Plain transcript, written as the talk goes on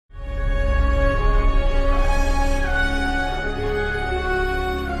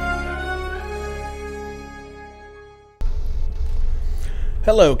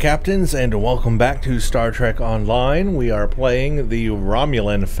Hello captains, and welcome back to Star Trek Online. We are playing the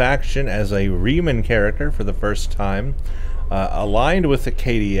Romulan Faction as a Riemann character for the first time, aligned with the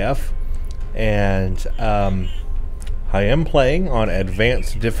KDF, and I am playing on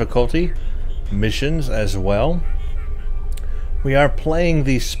advanced difficulty missions as well. We are playing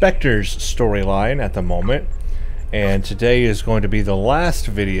the Spectres storyline at the moment, and today is going to be the last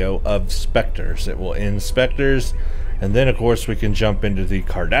video of Spectres. It will end Spectres, and then of course we can jump into the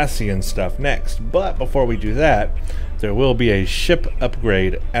Cardassian stuff next. But before we do that, there will be a ship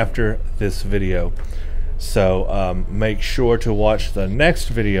upgrade after this video. So make sure to watch the next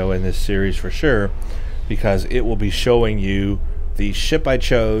video in this series for sure, because it will be showing you the ship I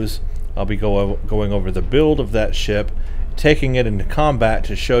chose. I'll be going over the build of that ship, taking it into combat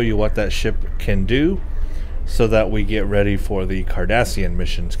to show you what that ship can do, so that we get ready for the Cardassian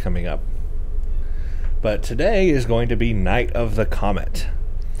missions coming up. But today is going to be Night of the Comet.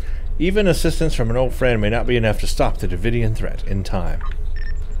 Even assistance from an old friend may not be enough to stop the Davidian threat in time.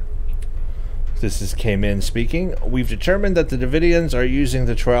 This is Comet speaking. We've determined that the Davidians are using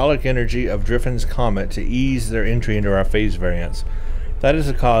the triolic energy of Driffin's comet to ease their entry into our phase variance. That is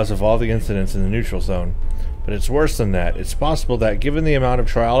the cause of all the incidents in the neutral zone. But it's worse than that. It's possible that, given the amount of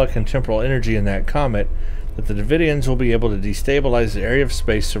triolic and temporal energy in that comet, that the Davidians will be able to destabilize the area of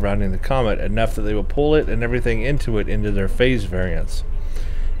space surrounding the comet enough that they will pull it and everything into their phase variance.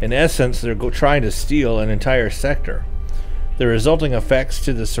 In essence, they're trying to steal an entire sector. The resulting effects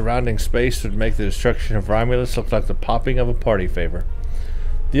to the surrounding space would make the destruction of Romulus look like the popping of a party favor.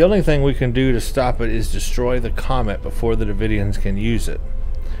 The only thing we can do to stop it is destroy the comet before the Davidians can use it.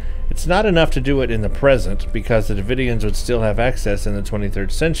 It's not enough to do it in the present, because the Davidians would still have access in the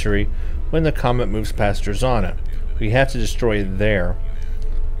 23rd century when the comet moves past Drazana. We have to destroy it there.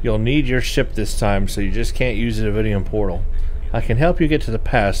 You'll need your ship this time, so you just can't use the Davidian portal. I can help you get to the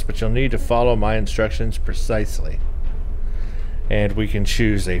past, but you'll need to follow my instructions precisely. And we can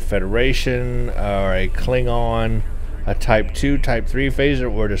choose a Federation, or a Klingon, a Type 2, Type 3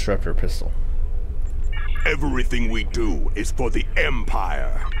 phaser, or a Disruptor pistol. Everything we do is for the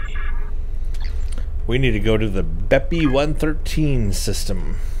Empire. We need to go to the Bepi 113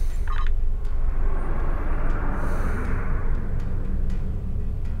 system.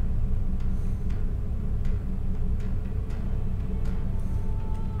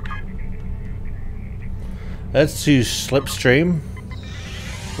 Let's use Slipstream.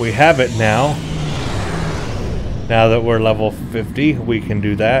 We have it now. Now that we're level 50, we can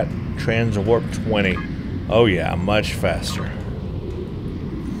do that. Transwarp 20. Oh yeah, much faster.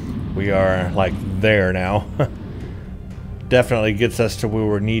 We are like there now. Definitely gets us to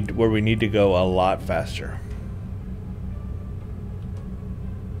where we need to go a lot faster.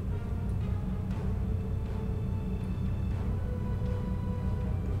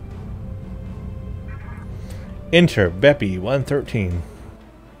 Enter Bepi 113.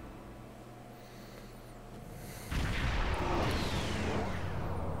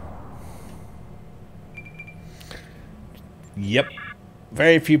 Yep.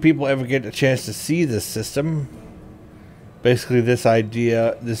 Very few people ever get a chance to see this system. Basically, this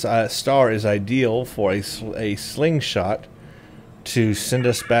star is ideal for a slingshot to send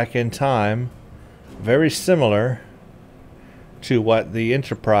us back in time. Very similar to what the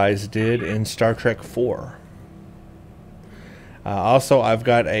Enterprise did in Star Trek IV. Also, I've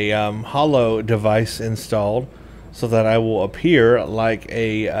got a holo device installed so that I will appear like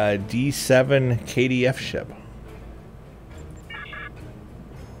a D7 KDF ship.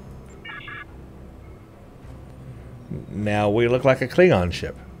 Now we look like a Klingon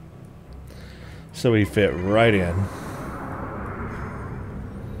ship. So we fit right in.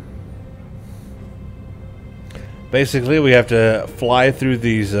 Basically, we have to fly through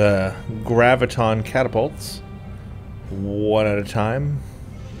these graviton catapults, one at a time.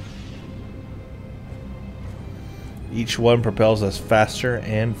 Each one propels us faster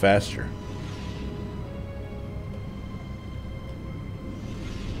and faster.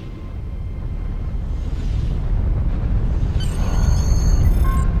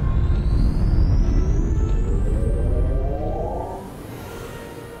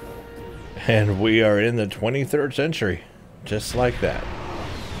 And we are in the 23rd century, just like that.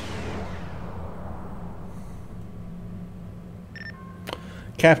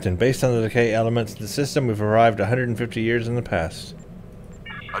 Captain, based on the decay elements in the system, we've arrived 150 years in the past.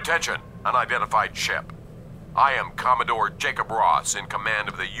 Attention, unidentified ship. I am Commodore Jacob Ross, in command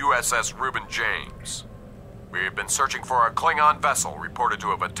of the USS Reuben James. We have been searching for a Klingon vessel reported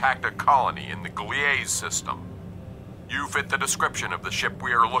to have attacked a colony in the Gliese system. You fit the description of the ship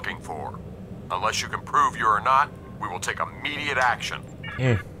we are looking for. Unless you can prove you are not, we will take immediate action.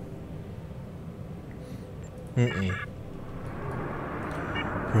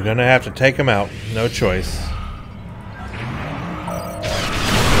 We're gonna have to take him out. No choice.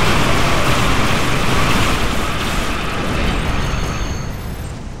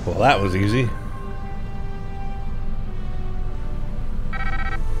 Well, that was easy.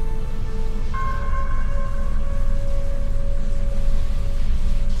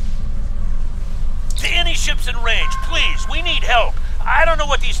 To any ships in range, please, we need help. I don't know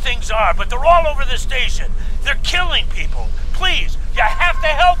what these things are, but they're all over the station. They're killing people. Please, you have to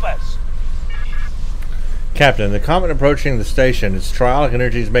help us. Captain, the Comet approaching the station. Its trialic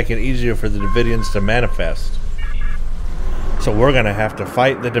energies make it easier for the Davidians to manifest. So we're gonna have to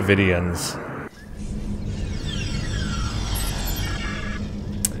fight the Davidians.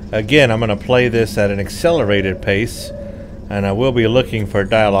 Again, I'm gonna play this at an accelerated pace, and I will be looking for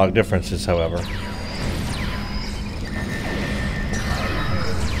dialogue differences, however.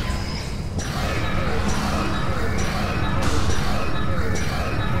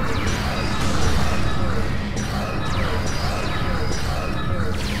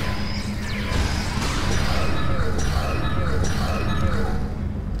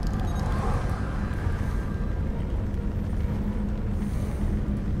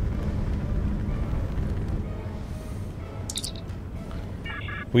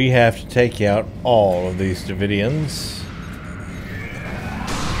 We have to take out all of these Davidians.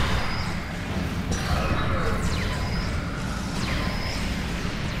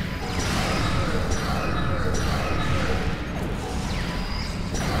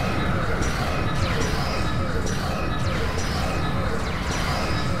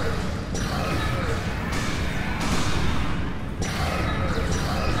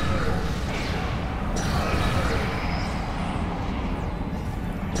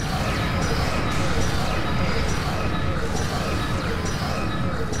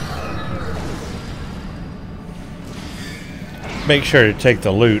 Make sure to take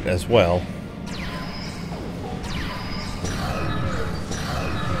the loot as well.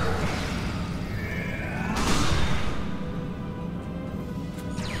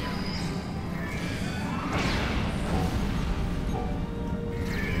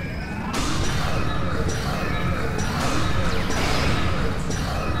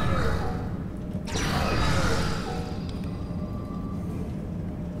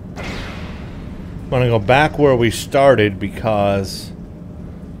 I'm going to go back where we started because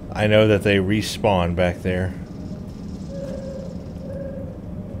I know that they respawn back there.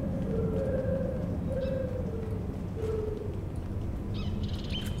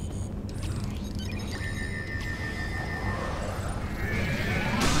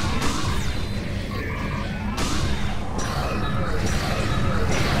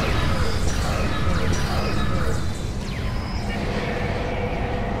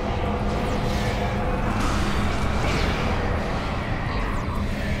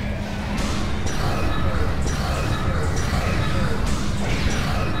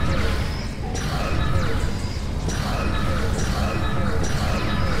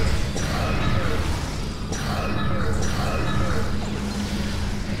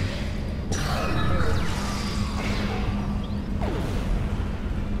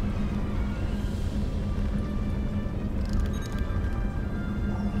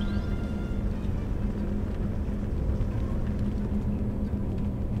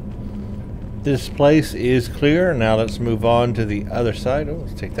 This place is clear. Now let's move on to the other side. Oh,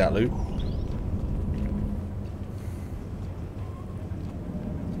 let's take that loot.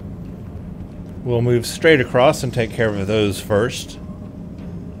 We'll move straight across and take care of those first.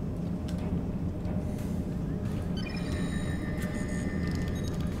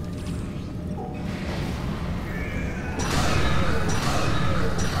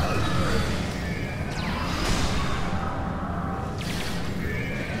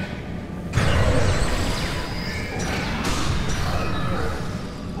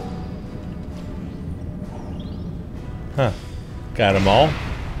 Huh. Got them all.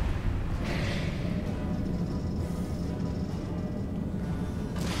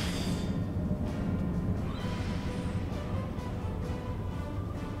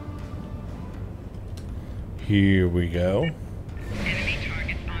 Here we go. Enemy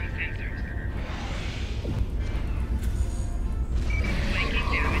targets on sensors. Flanking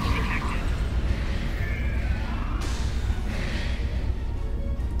damage detected.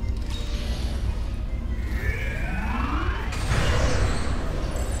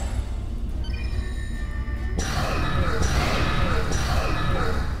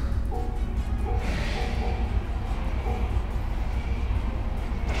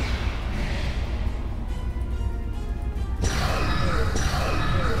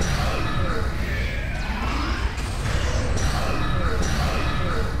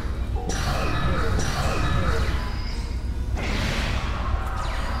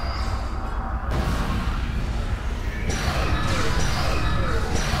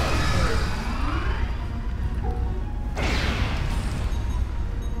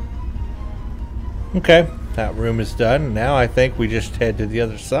 Okay, that room is done. Now I think we just head to the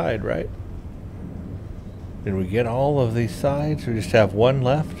other side, right? Did we get all of these sides? We just have one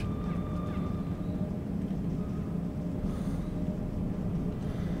left?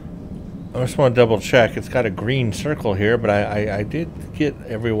 I just want to double check. It's got a green circle here, but I did get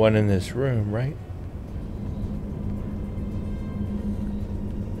everyone in this room, right?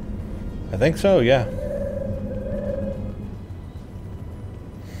 I think so, yeah.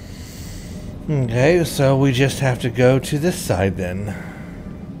 Okay, so we just have to go to this side then.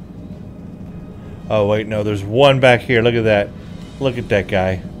 Oh, wait, no, there's one back here. Look at that. Look at that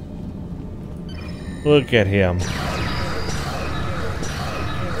guy. Look at him.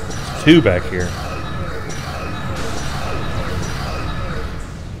 There's two back here.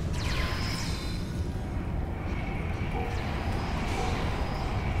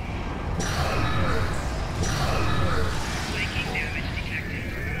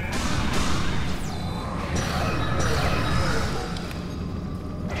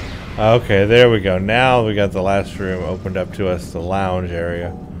 Okay, there we go. Now we got the last room opened up to us, the lounge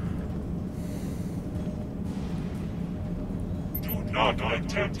area. Do not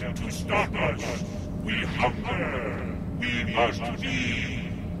attempt to stop us. We hunger. We must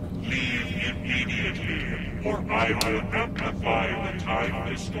leave. Leave immediately, or I will amplify the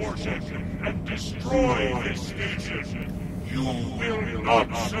time distortion and destroy this station. You will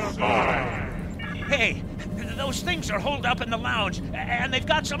not survive. Hey, those things are holed up in the lounge, and they've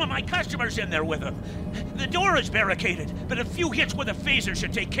got some of my customers in there with them. The door is barricaded, but a few hits with a phaser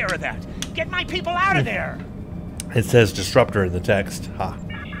should take care of that. Get my people out of there! It says disruptor in the text. Ha.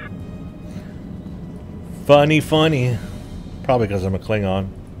 Funny, funny. Probably because I'm a Klingon.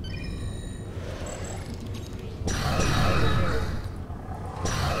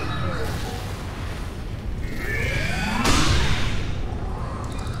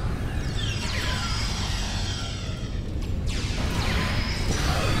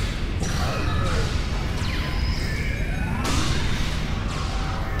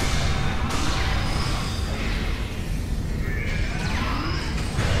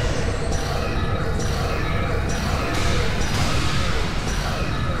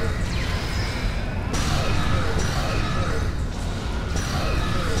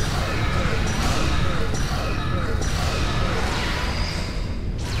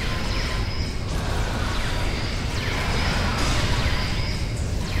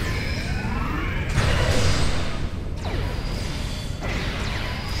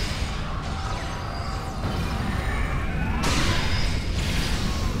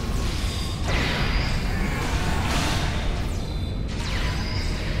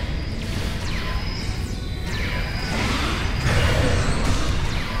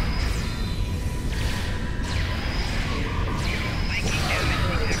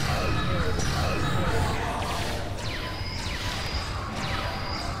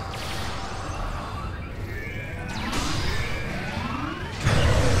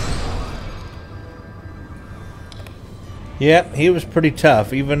 Yep, he was pretty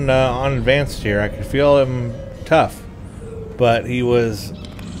tough. Even on advanced here, I could feel him tough. But he was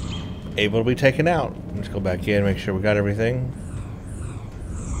able to be taken out. Let's go back in, make sure we got everything.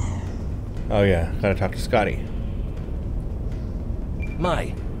 Oh yeah, gotta talk to Scotty.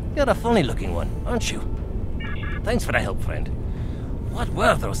 My, you're a funny looking one, aren't you? Thanks for the help, friend. What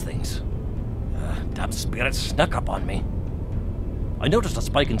were those things? Damn spirits snuck up on me. I noticed a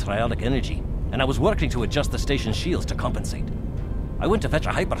spike in triolic energy, and I was working to adjust the station's shields to compensate. I went to fetch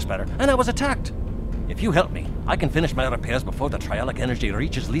a hyperspatter, and I was attacked. If you help me, I can finish my repairs before the triolic energy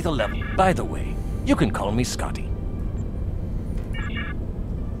reaches lethal level. By the way, you can call me Scotty.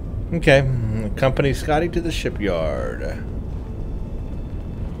 Okay, accompany Scotty to the shipyard.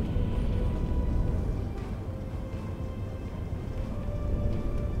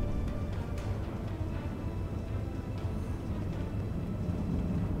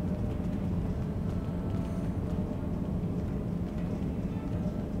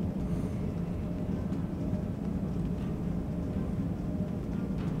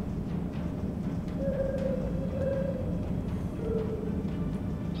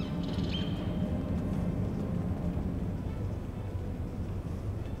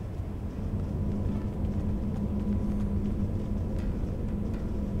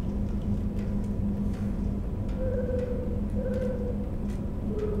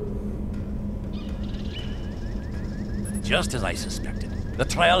 Just as I suspected, the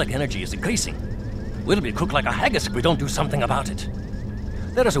triolic energy is increasing. We'll be cooked like a haggis if we don't do something about it.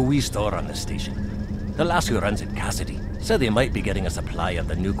 There is a wee store on this station. The lass who runs it, Cassidy, said they might be getting a supply of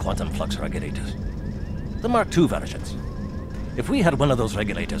the new quantum flux regulators. The Mark II versions. If we had one of those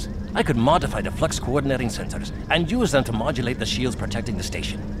regulators, I could modify the flux coordinating sensors and use them to modulate the shields protecting the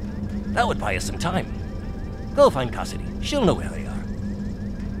station. That would buy us some time. Go find Cassidy. She'll know where they are.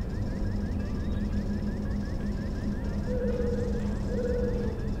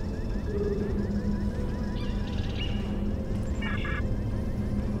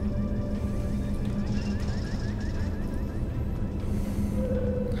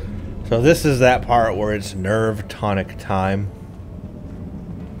 So this is that part where it's nerve tonic time.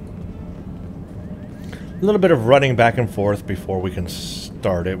 A little bit of running back and forth before we can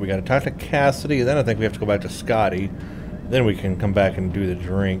start it. We got to talk to Cassidy, then I think we have to go back to Scotty. Then we can come back and do the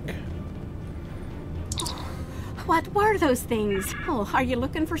drink. What were those things? Oh, are you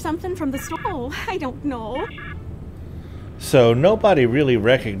looking for something from the store? Oh, I don't know. So nobody really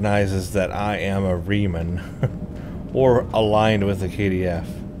recognizes that I am a Reman or aligned with the KDF,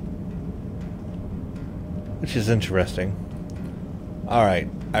 which is interesting. Alright,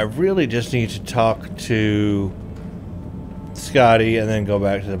 I really just need to talk to Scotty and then go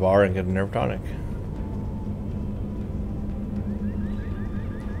back to the bar and get a nerve tonic.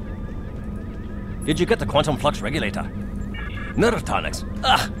 Did you get the quantum flux regulator? Nerve tonics?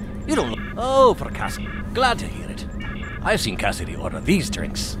 Ah, you don't know. Oh, for Cassidy. Glad to hear it. I've seen Cassidy order these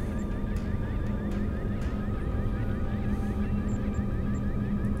drinks.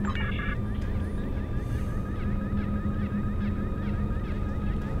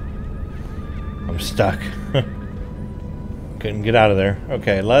 I'm stuck. Couldn't get out of there.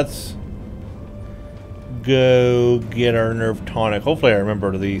 Okay, let's go get our nerve tonic. Hopefully I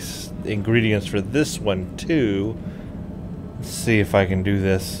remember these ingredients for this one too. Let's see if I can do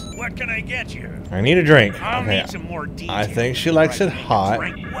this. What can I get you? I need a drink. I'll Okay. need some more details. I think she likes it hot.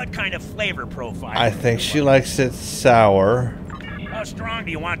 Drink. What kind of flavor profile? I think she likes it sour. How strong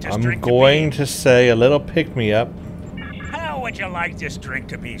do you want this I'm drink going to to say a little pick-me-up. be? How would you like this drink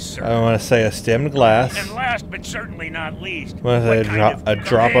to be served? I want to say a stemmed glass. And last but certainly not least, I'm gonna say what kind a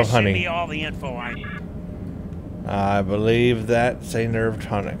drop of send honey. me all the info I need. I believe that's a nerve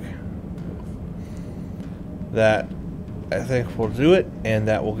tonic. That, I think, will do it, and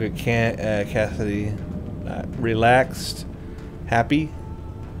that will get Cassidy relaxed, happy.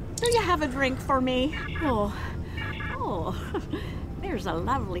 Do you have a drink for me? Oh, there's a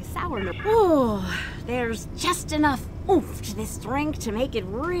lovely sourness. Oh, there's just enough oomph to this drink to make it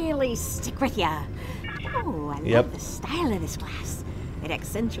really stick with ya. Oh, I Yep. love the style of this glass. It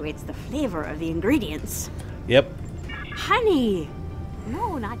accentuates the flavor of the ingredients. Yep. Honey!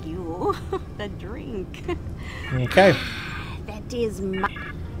 No, not you. The drink. Okay. That is my...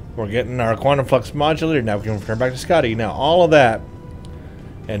 We're getting our quantum flux modulator. Now we can return back to Scotty. Now, all of that,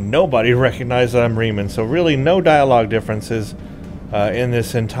 and nobody recognized that I'm Reman, so really no dialogue differences in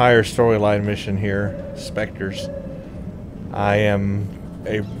this entire storyline mission here. Spectres. I am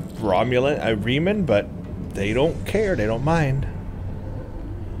a Reman, but they don't care. They don't mind.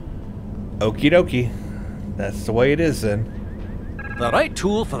 Okie dokie. That's the way it is then. The right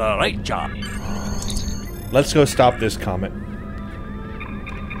tool for the right job. Let's go stop this comet.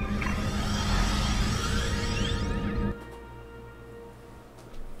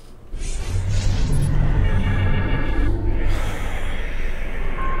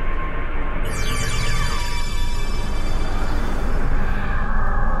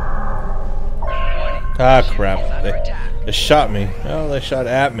 Ah, crap. They shot me. Oh, they shot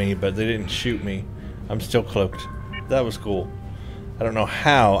at me, but they didn't shoot me. I'm still cloaked. That was cool. I don't know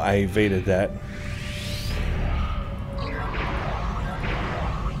how I evaded that.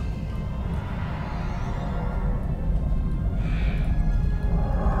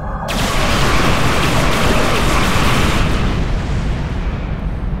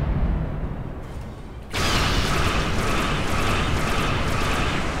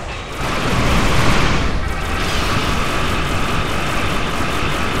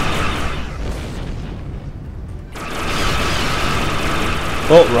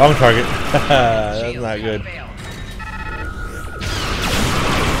 Oh, wrong target. That's not good.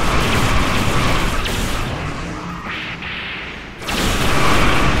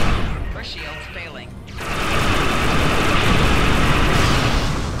 Our shield's failing.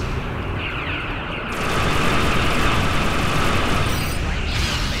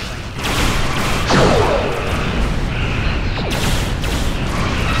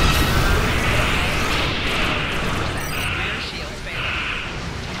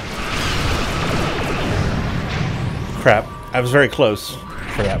 Crap. I was very close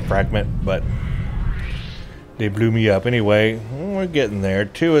for that fragment, but they blew me up. Anyway, we're getting there.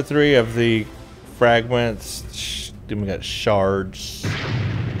 2 or 3 of the fragments. Then we got shards.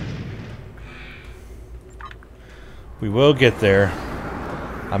 We will get there.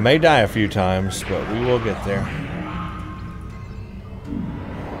 I may die a few times, but we will get there.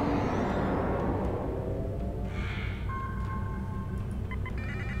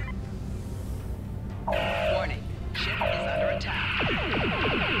 Warning. Ship is under attack.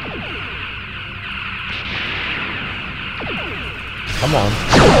 Come on.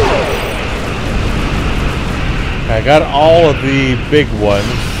 I got all of the big ones.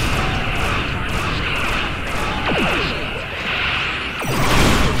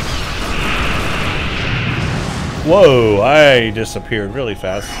 Whoa, I disappeared really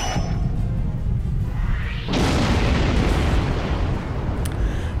fast.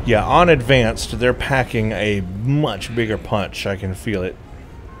 Yeah, on advanced, they're packing a much bigger punch. I can feel it.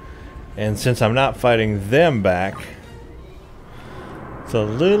 And since I'm not fighting them back, it's a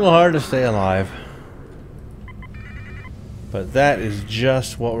little hard to stay alive. But that is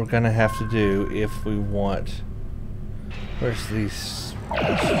just what we're going to have to do if we want... Where's these...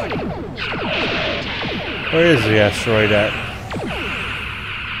 Where is the asteroid at?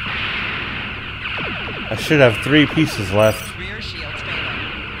 I should have 3 pieces left. Rear shields failing.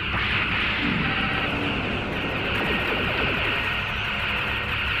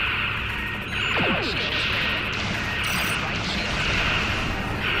 Door shields failing. Right shield failing.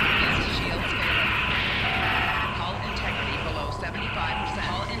 East shields failing. Hull integrity below 75%.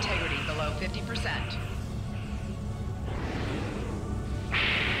 Hull integrity below 50%.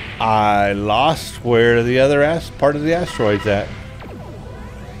 I lost where the other part of the asteroid's at.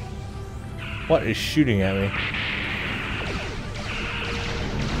 What is shooting at me? Integrity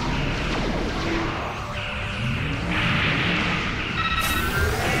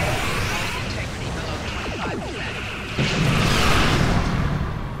below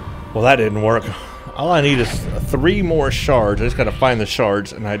 25%. Well, that didn't work. All I need is 3 more shards. I just gotta find the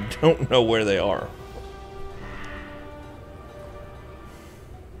shards, and I don't know where they are.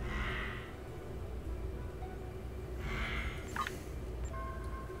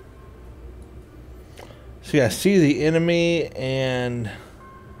 See, I see the enemy, and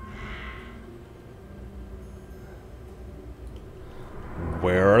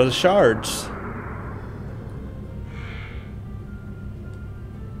where are the shards?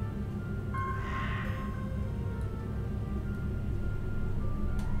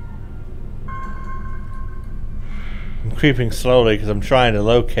 I'm creeping slowly because I'm trying to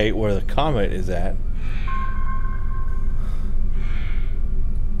locate where the comet is at.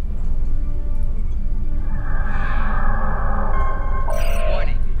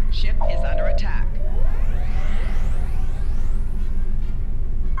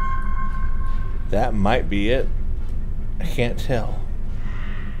 That might be it. I can't tell.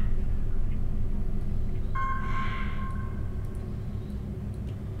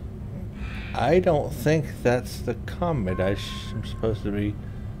 I don't think that's the comet I'm supposed to be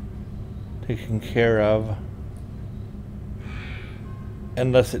taking care of.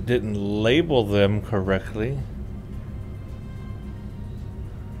 Unless it didn't label them correctly.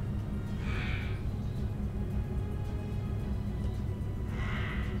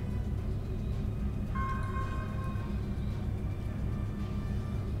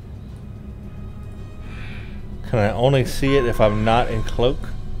 Can I only see it if I'm not in cloak?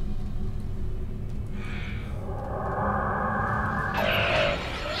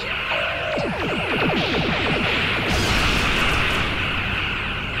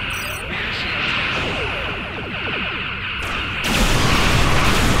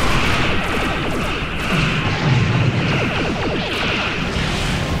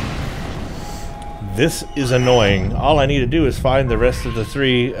 This is annoying. All I need to do is find the rest of the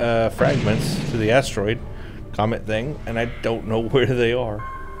 3 fragments to the asteroid comet thing, and I don't know where they are.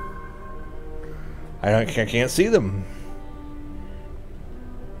 I can't see them.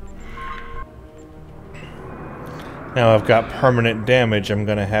 Now I've got permanent damage I'm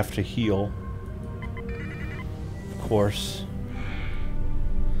gonna have to heal. Of course.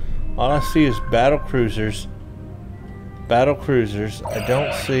 All I see is battle cruisers. Battle cruisers. I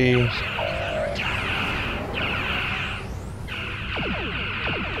don't see...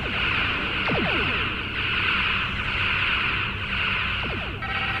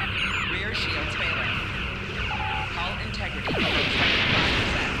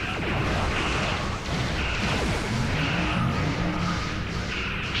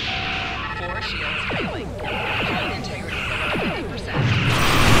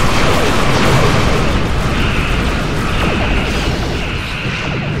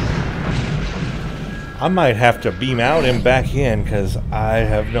 I might have to beam out and back in because I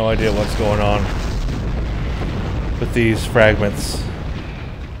have no idea what's going on with these fragments.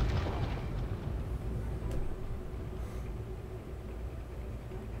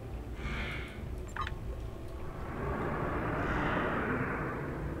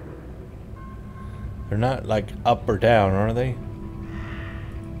 They're not like up or down, are they?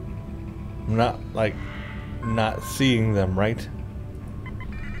 I'm not like not seeing them, right?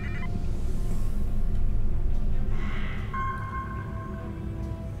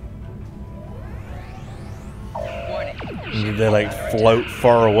 Warning. Did they like float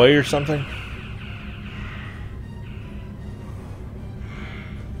far away or something?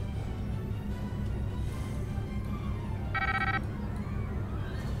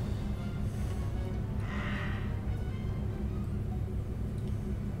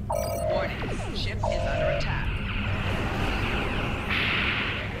 Warning. Ship is under attack.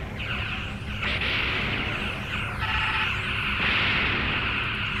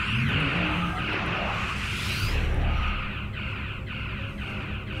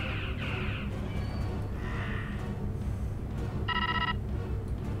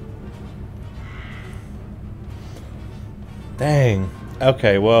 Dang.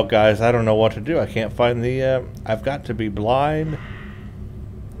 Okay, well, guys, I don't know what to do. I can't find the, I've got to be blind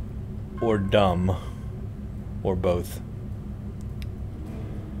or dumb or both.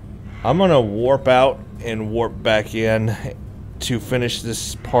 I'm gonna warp out and warp back in to finish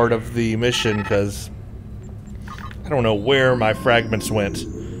this part of the mission because I don't know where my fragments went,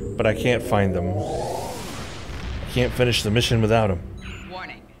 but I can't find them. I can't finish the mission without them.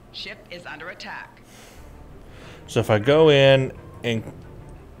 Warning. Ship is under attack. So if I go in and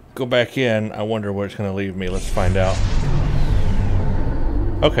go back in, I wonder where it's going to leave me. Let's find out.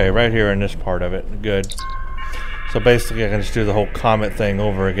 Okay, right here in this part of it. Good. So basically I can just do the whole Comet thing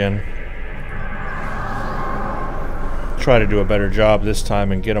over again. Try to do a better job this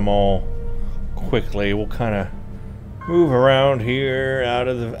time and get them all quickly. We'll kind of move around here, out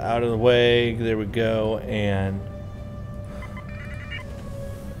of the way. There we go. And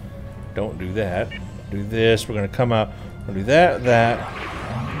don't do that. Do this. We're going to come out. We're going to do that.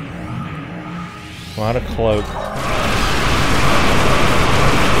 Come out of cloak.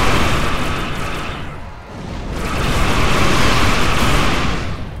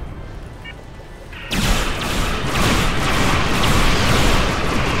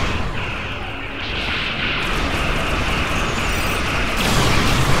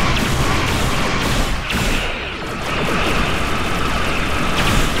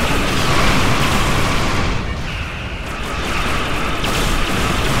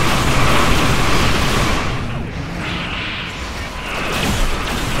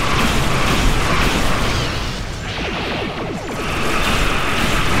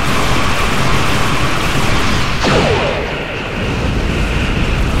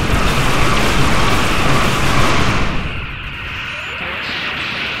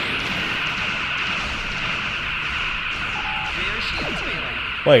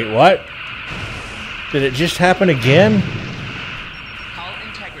 Wait, what? Did it just happen again? Hull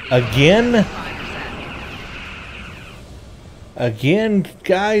integrity. Again? 5%. Again,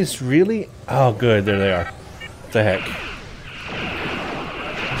 guys? Really? Oh, good. There they are. What the heck?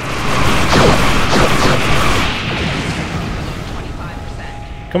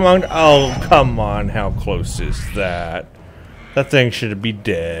 25%. Come on. Oh, come on. How close is that? That thing should be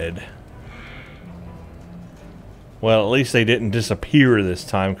dead. Well, at least they didn't disappear this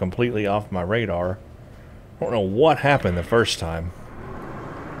time completely off my radar. I don't know what happened the first time.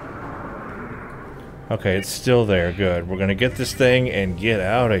 Okay, it's still there. Good. We're going to get this thing and get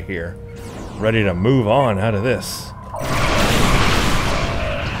out of here. Ready to move on out of this.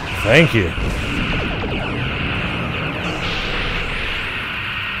 Thank you.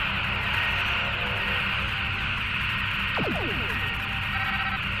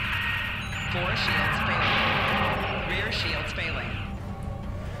 Four shields failing. Rear shields failing.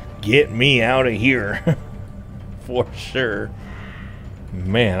 Get me out of here. For sure.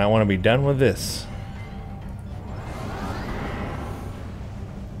 Man, I want to be done with this.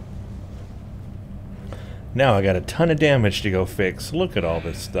 Now I got a ton of damage to go fix. Look at all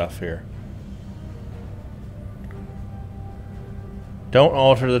this stuff here. Don't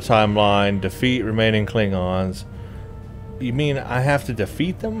alter the timeline. Defeat remaining Klingons. You mean I have to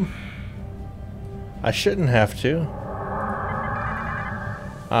defeat them? I shouldn't have to.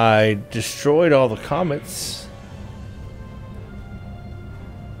 I destroyed all the comets.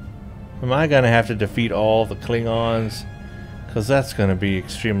 Am I gonna have to defeat all the Klingons? Because that's gonna be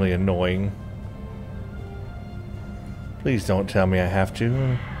extremely annoying. Please don't tell me I have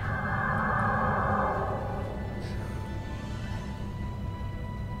to.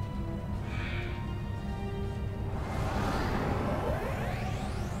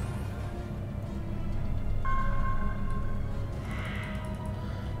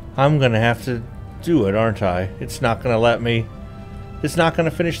 I'm gonna have to do it, aren't I? It's not gonna let me. It's not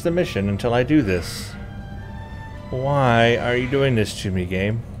gonna finish the mission until I do this. Why are you doing this to me,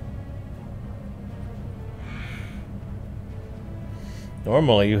 game?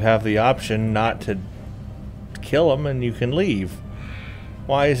 Normally you have the option not to kill him and you can leave.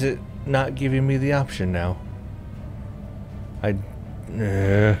 Why is it not giving me the option now?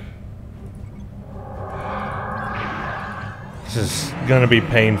 This is gonna be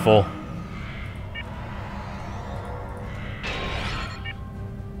painful.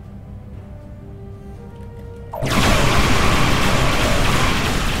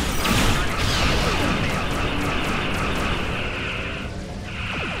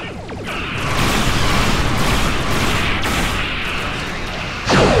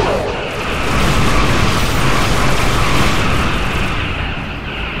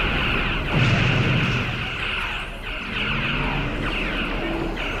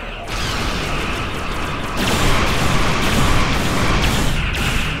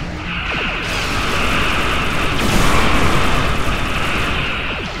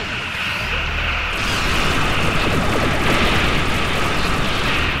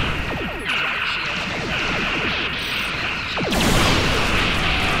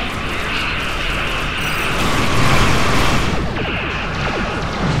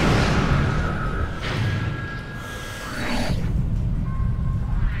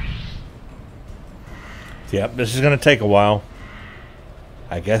 Yep, this is going to take a while.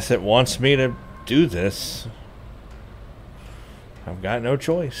 I guess it wants me to do this. I've got no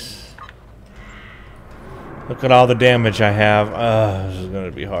choice. Look at all the damage I have. This is going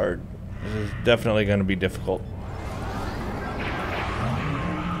to be hard. This is definitely going to be difficult.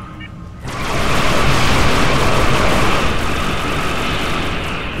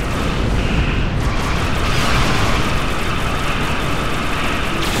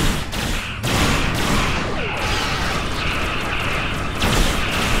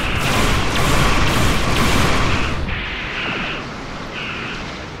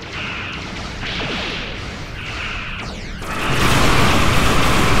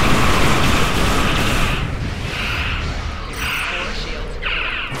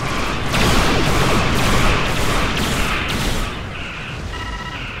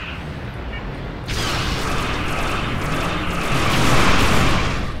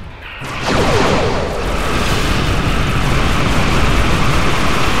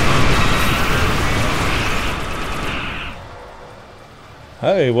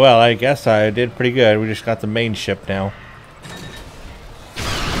 Hey, well, I guess I did pretty good. We just got the main ship now.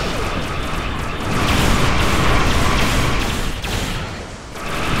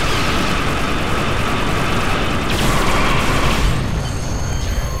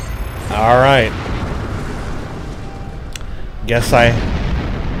 Alright. Guess I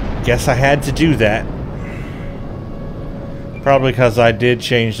had to do that. Probably because I did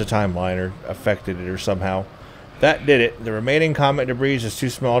change the timeline or affected it or somehow. That did it. The remaining comet debris is too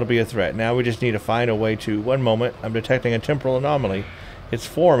small to be a threat. Now we just need to find a way to... One moment, I'm detecting a temporal anomaly. It's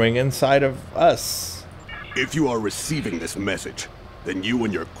forming inside of us. If you are receiving this message, then you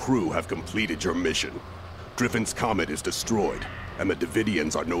and your crew have completed your mission. Driffin's comet is destroyed, and the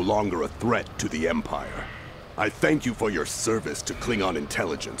Davidians are no longer a threat to the Empire. I thank you for your service to Klingon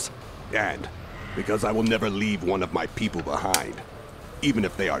intelligence, and because I will never leave one of my people behind. Even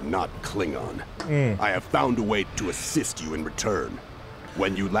if they are not Klingon. I have found a way to assist you in return.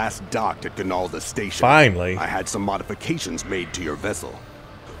 When you last docked at Ganalda Station, Finally, I had some modifications made to your vessel.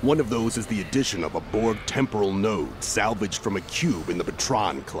 One of those is the addition of a Borg temporal node salvaged from a cube in the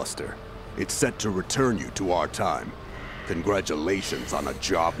Patron cluster. It's set to return you to our time. Congratulations on a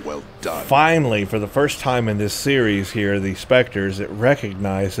job well done. Finally, for the first time in this series here, the Spectres, it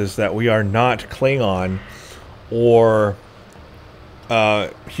recognizes that we are not Klingon or...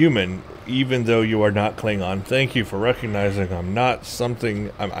 human, even though you are not Klingon. Thank you for recognizing I'm not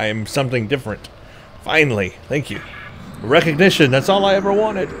something... I am something different. Finally, thank you. Recognition, that's all I ever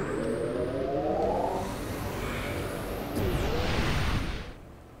wanted.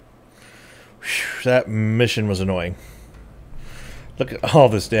 Whew, that mission was annoying. Look at all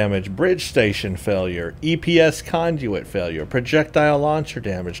this damage. Bridge station failure, EPS conduit failure, projectile launcher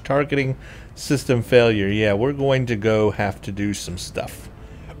damage, targeting system failure. Yeah, we're going to have to do some stuff.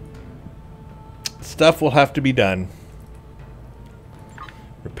 Stuff will have to be done.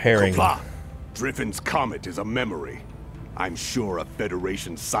 Repairing. Driffin's comet is a memory. I'm sure a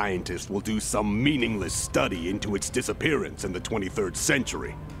Federation scientist will do some meaningless study into its disappearance in the 23rd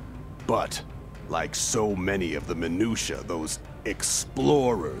century. But, like so many of the minutiae those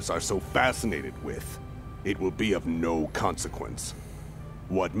explorers are so fascinated with, it will be of no consequence.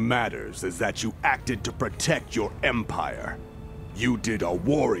 What matters is that you acted to protect your empire. You did a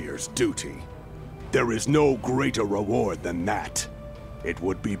warrior's duty. There is no greater reward than that. It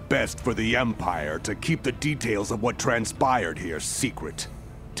would be best for the Empire to keep the details of what transpired here secret.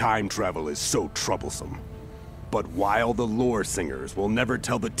 Time travel is so troublesome. But while the lore singers will never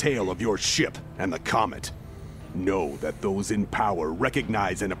tell the tale of your ship and the Comet, know that those in power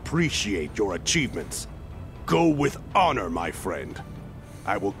recognize and appreciate your achievements. Go with honor, my friend.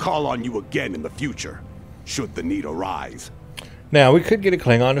 I will call on you again in the future, should the need arise. Now, we could get a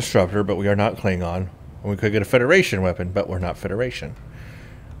Klingon disruptor, but we are not Klingon. We could get a Federation weapon, but we're not Federation.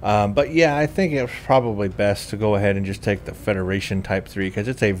 But yeah, I think it's probably best to go ahead and just take the Federation Type 3, because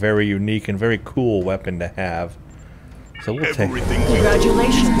it's a very unique and very cool weapon to have. So we'll take it.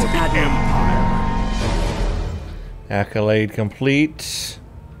 Congratulations, Admiral. Accolade complete.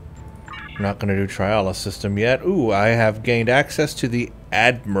 I'm not going to do Triala system yet. Ooh, I have gained access to the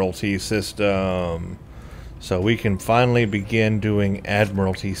Admiralty system. So we can finally begin doing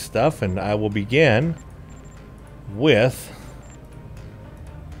Admiralty stuff, and I will begin with...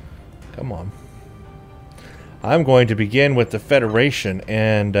 Come on. I'm going to begin with the Federation,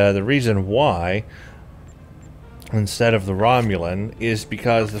 and the reason why, instead of the Romulan, is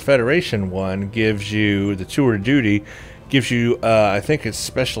because the Federation one gives you, the tour of duty, gives you, I think it's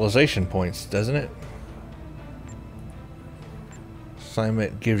specialization points, doesn't it?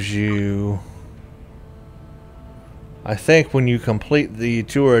 Assignment gives you... I think when you complete the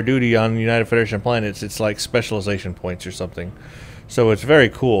tour of duty on United Federation planets, it's like specialization points or something. So it's very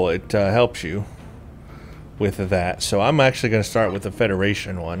cool. It helps you with that. So I'm actually going to start with the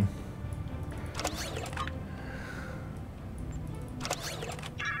Federation one.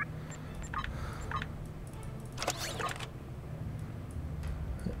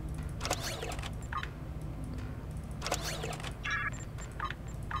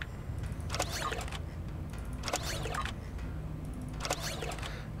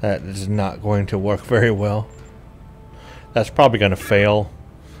 That is not going to work very well. That's probably going to fail,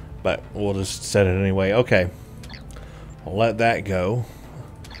 but we'll just set it anyway. Okay, I'll let that go.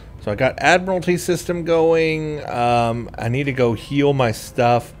 So I got Admiralty system going. I need to go heal my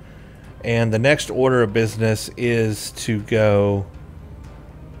stuff, and the next order of business is to go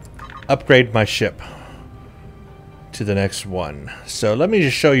upgrade my ship to the next one. So let me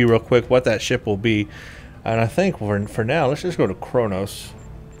just show you real quick what that ship will be, and I think for now, let's just go to Kronos.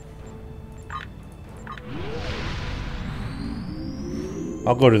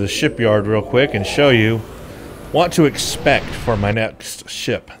 I'll go to the shipyard real quick and show you what to expect for my next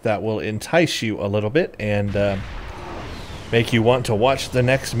ship. That will entice you a little bit and make you want to watch the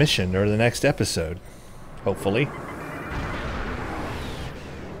next mission or the next episode, hopefully.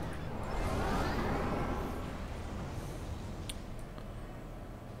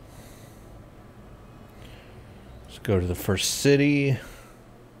 Let's go to the first city.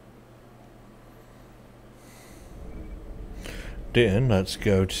 Then let's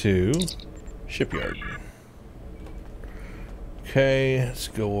go to shipyard. Okay, let's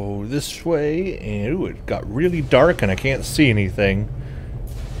go this way, and ooh, it got really dark and I can't see anything.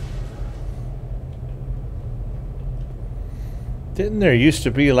 Didn't there used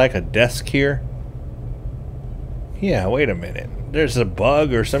to be like a desk here? Yeah, wait a minute. There's a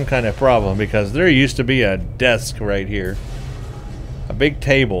bug or some kind of problem, because there used to be a desk right here. A big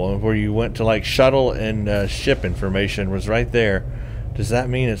table where you went to like shuttle and ship information was right there. Does that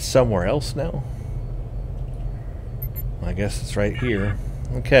mean it's somewhere else now? I guess it's right here.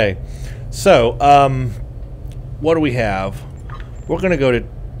 Okay, so what do we have? We're going to go to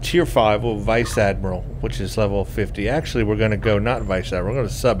Tier 5 with Vice Admiral, which is level 50. Actually, we're going to go not Vice Admiral, we're going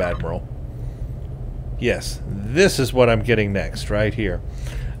to Sub Admiral. Yes, this is what I'm getting next, right here.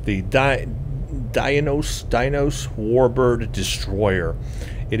 The Dinos Warbird Destroyer.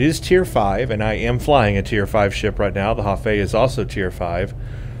 It is Tier 5, and I am flying a Tier 5 ship right now. The Hafei is also Tier 5.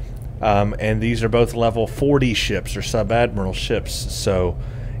 And these are both level 40 ships, or sub-admiral ships. So,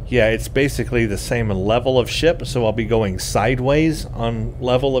 yeah, it's basically the same level of ship, so I'll be going sideways on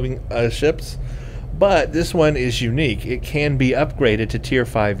leveling ships. But this one is unique. It can be upgraded to Tier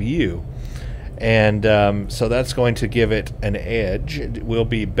 5U. And so that's going to give it an edge. It will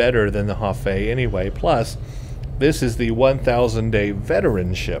be better than the Hafei anyway. Plus, this is the 1,000-day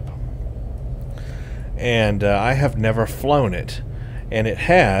veteran ship. And I have never flown it. And it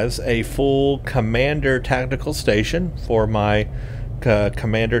has a full commander tactical station for my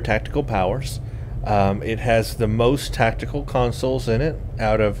commander tactical powers. It has the most tactical consoles in it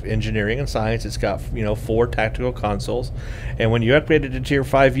out of engineering and science. It's got 4 tactical consoles, and when you upgrade it to Tier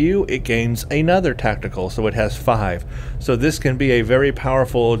 5U, it gains another tactical, so it has 5. So this can be a very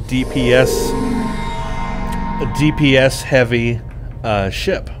powerful DPS heavy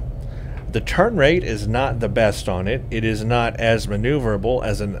ship. The turn rate is not the best on it. It is not as maneuverable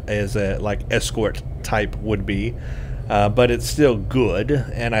as a like escort type would be, but it's still good,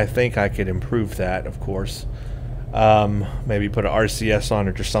 and I think I could improve that, of course. Maybe put an RCS on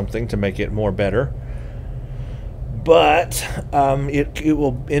it or something to make it more better. But it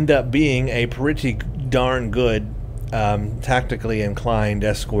will end up being a pretty darn good tactically inclined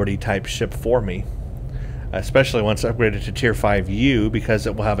escorty type ship for me. Especially once upgraded to Tier 5U, because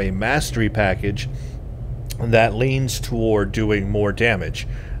it will have a mastery package that leans toward doing more damage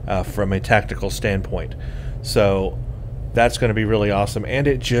from a tactical standpoint. So that's going to be really awesome, and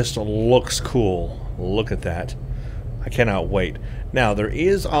it just looks cool. Look at that. I cannot wait. Now, there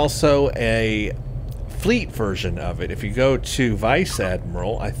is also a fleet version of it. If you go to Vice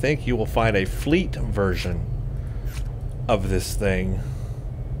Admiral, I think you will find a fleet version of this thing.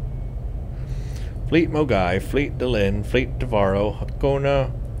 Fleet Mogai, Fleet Delin, Fleet Tavaro,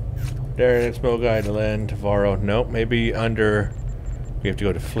 Hakona, Derek's Mogai, Delin, Tavaro. Nope, maybe under. We have to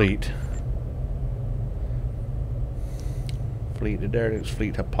go to Fleet. Fleet Derek's,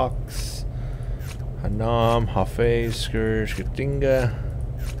 Fleet Hapox, Hanam, Hafez, Scourge, Katinga.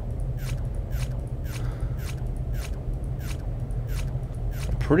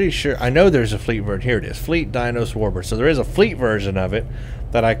 I'm pretty sure. I know there's a fleet version. Here it is. Fleet Dinos Warbird. So there is a fleet version of it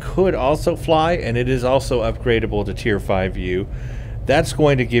that I could also fly, and it is also upgradable to Tier 5U. That's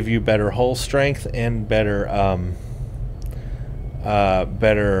going to give you better hull strength and better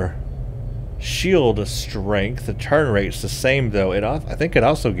better shield strength. The turn rate's the same, though. I think it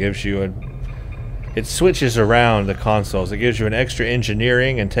also gives you it switches around the consoles. It gives you an extra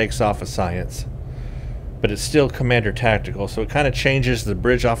engineering and takes off a science. But it's still commander tactical, so it kind of changes the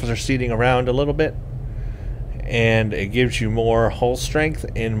bridge officer seating around a little bit. And it gives you more hull strength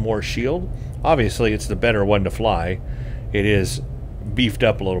and more shield. Obviously, it's the better one to fly. It is beefed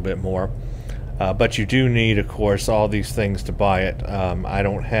up a little bit more. But you do need, of course, all these things to buy it. I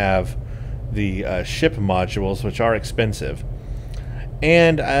don't have the ship modules, which are expensive.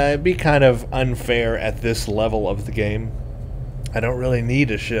 And it'd be kind of unfair at this level of the game. I don't really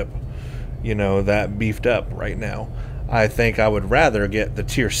need a ship, you know, that beefed up right now. I think I would rather get the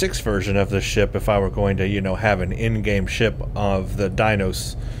Tier 6 version of the ship if I were going to, you know, have an in-game ship of the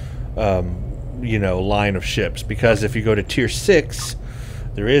Dinos, you know, line of ships. Because if you go to Tier 6,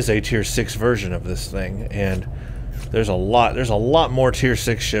 there is a Tier 6 version of this thing, and there's a lot more Tier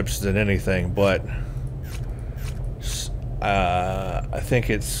 6 ships than anything. But I think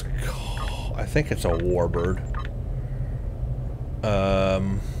it's a Warbird.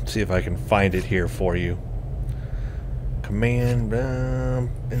 See if I can find it here for you. Command,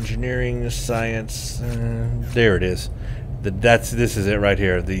 engineering, science. There it is. This is it right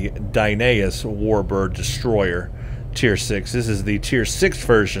here. The Danaeus Warbird Destroyer, Tier 6. This is the Tier 6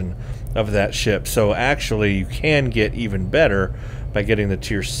 version of that ship. So actually, you can get even better by getting the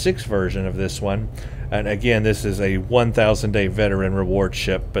Tier 6 version of this one. And again, this is a 1,000-day veteran reward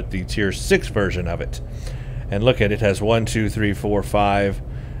ship, but the Tier 6 version of it. And look at it, has 1, 2, 3, 4, 5.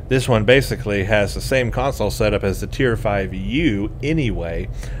 This one basically has the same console setup as the Tier 5U anyway,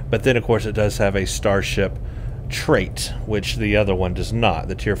 but then of course it does have a Starship trait, which the other one does not.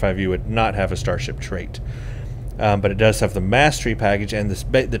 The Tier 5U would not have a Starship trait. But it does have the Mastery package, and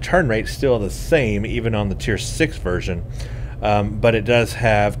the turn rate's still the same, even on the Tier 6 version. But it does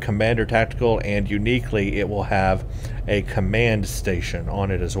have Commander Tactical, and uniquely it will have a Command Station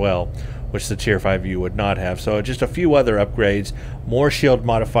on it as well, which the Tier 5U would not have. So just a few other upgrades, more shield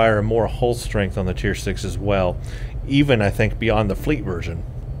modifier, and more hull strength on the Tier 6 as well, even I think beyond the fleet version.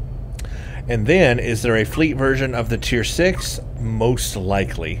 And then, is there a fleet version of the Tier 6? Most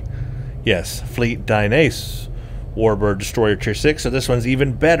likely. Yes, Fleet Danaeus Warbird Destroyer Tier 6, so this one's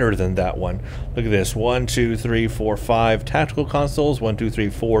even better than that one. Look at this, 1, 2, 3, 4, 5 tactical consoles, 1, 2, 3,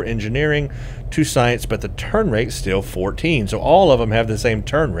 4 engineering, 2 science, but the turn rate's still 14, so all of them have the same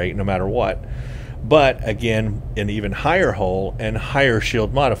turn rate no matter what. But again, an even higher hull and higher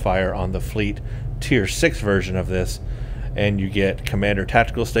shield modifier on the Fleet Tier 6 version of this, and you get Commander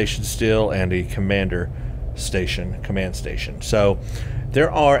Tactical Station still and a Commander Station, Command Station. So there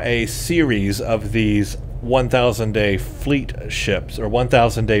are a series of these 1,000-day fleet ships, or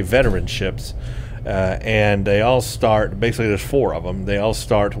 1,000-day veteran ships, and they all start, basically there's 4 of them, they all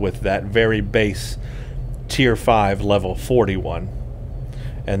start with that very base Tier 5 level 41.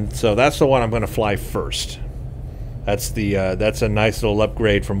 And so that's the one I'm going to fly first. That's a nice little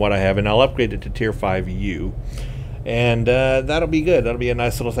upgrade from what I have, and I'll upgrade it to Tier 5U. And that'll be good. That'll be a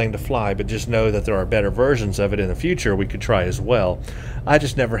nice little thing to fly, but just know that there are better versions of it in the future we could try as well. I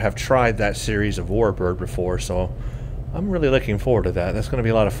just never have tried that series of Warbird before, so I'm really looking forward to that. That's going to be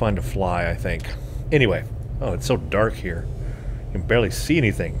a lot of fun to fly, I think. Anyway, oh, it's so dark here. You can barely see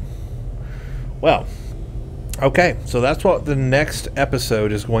anything. Well, okay, so that's what the next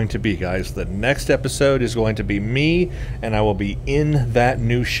episode is going to be, guys. The next episode is going to be me, and I will be in that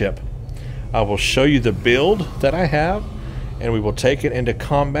new ship. I will show you the build that I have, and we will take it into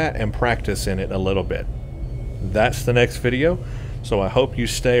combat and practice in it a little bit. That's the next video, so I hope you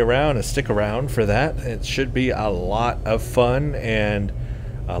stay around and stick around for that. It should be a lot of fun and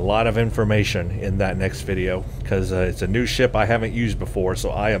a lot of information in that next video, because it's a new ship I haven't used before, so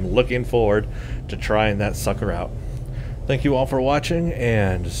I am looking forward to trying that sucker out. Thank you all for watching,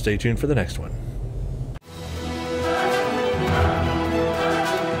 and stay tuned for the next one.